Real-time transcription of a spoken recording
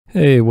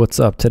Hey, what's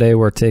up? Today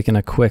we're taking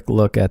a quick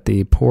look at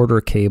the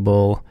Porter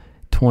cable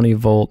 20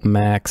 volt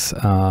max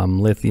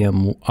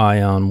lithium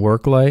ion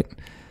work light,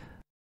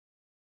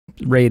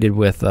 rated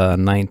with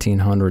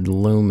 1900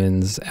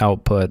 lumens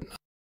output.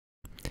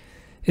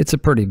 It's a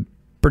pretty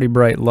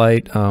bright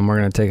light. We're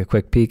going to take a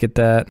quick peek at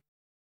that.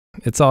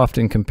 It's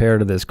often compared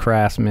to this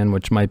Craftsman,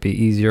 which might be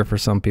easier for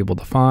some people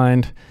to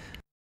find.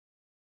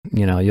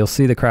 You know, you'll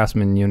see the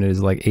Craftsman unit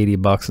is like 80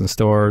 bucks in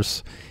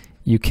stores.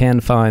 You can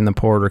find the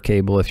Porter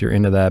cable if you're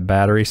into that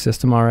battery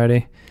system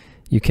already.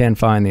 You can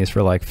find these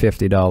for like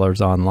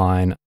 $50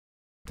 online.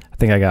 I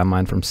think I got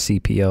mine from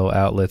CPO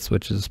Outlets,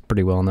 which is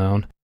pretty well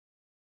known.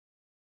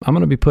 I'm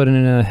going to be putting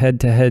in a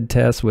head-to-head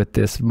test with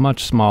this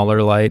much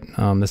smaller light.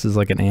 This is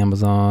like an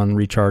Amazon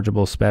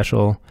rechargeable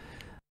special.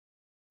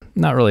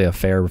 Not really a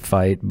fair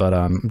fight, but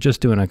I'm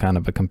just doing a kind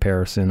of a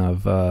comparison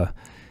of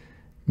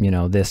you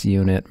know, this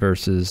unit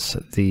versus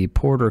the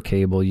Porter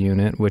cable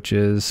unit, which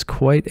is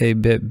quite a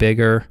bit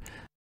bigger.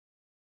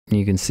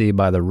 You can see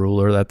by the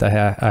ruler that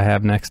I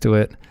have next to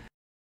it,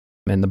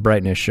 and the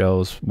brightness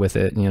shows with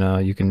it. You know,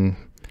 you can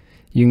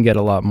get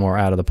a lot more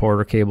out of the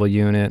Porter cable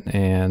unit,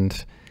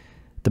 and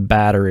the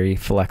battery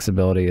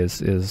flexibility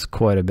is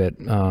quite a bit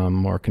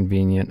more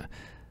convenient.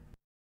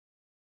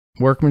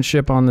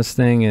 Workmanship on this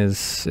thing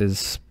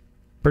is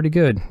pretty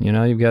good. You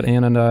know, you've got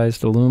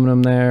anodized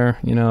aluminum there.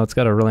 You know, it's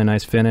got a really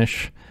nice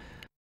finish.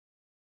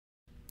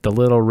 The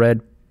little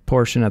red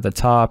portion at the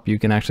top, you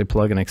can actually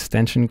plug an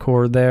extension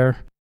cord there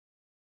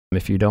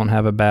if you don't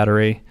have a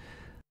battery.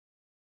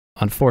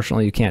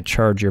 Unfortunately, you can't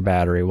charge your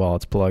battery while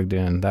it's plugged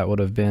in. That would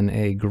have been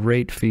a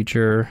great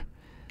feature.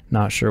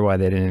 Not sure why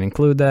they didn't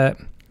include that.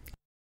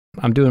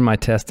 I'm doing my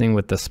testing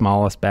with the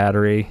smallest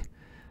battery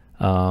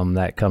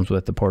that comes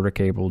with the Porter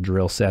cable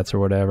drill sets or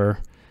whatever.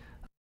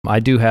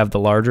 I do have the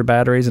larger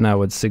batteries, and I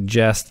would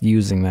suggest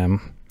using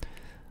them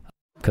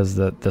because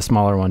the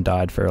smaller one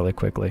died fairly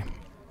quickly.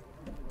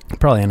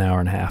 Probably an hour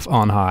and a half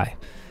on high.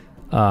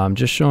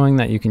 Just showing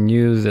that you can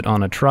use it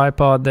on a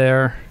tripod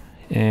there.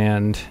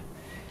 And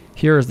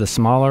here is the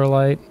smaller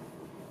light,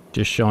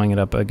 just showing it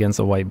up against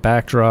a white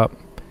backdrop.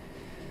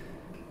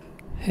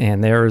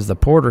 And there is the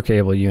Porter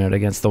cable unit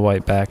against the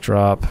white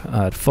backdrop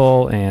at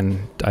full,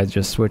 and I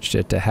just switched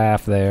it to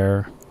half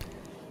there.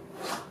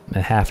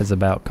 And half is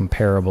about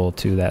comparable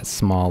to that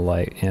small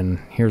light. And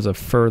here's a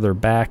further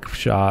back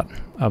shot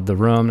of the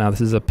room. Now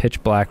this is a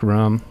pitch black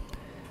room.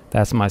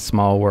 That's my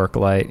small work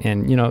light,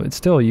 and you know, it's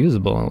still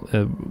usable,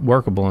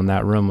 workable in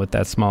that room with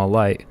that small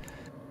light.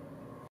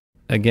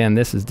 Again,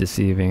 this is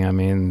deceiving. I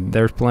mean,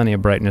 there's plenty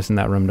of brightness in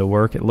that room to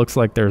work. It looks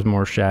like there's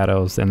more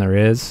shadows than there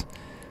is.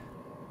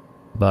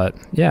 But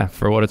yeah,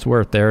 for what it's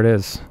worth, there it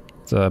is.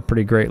 It's a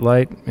pretty great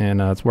light,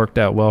 and it's worked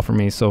out well for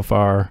me so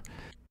far.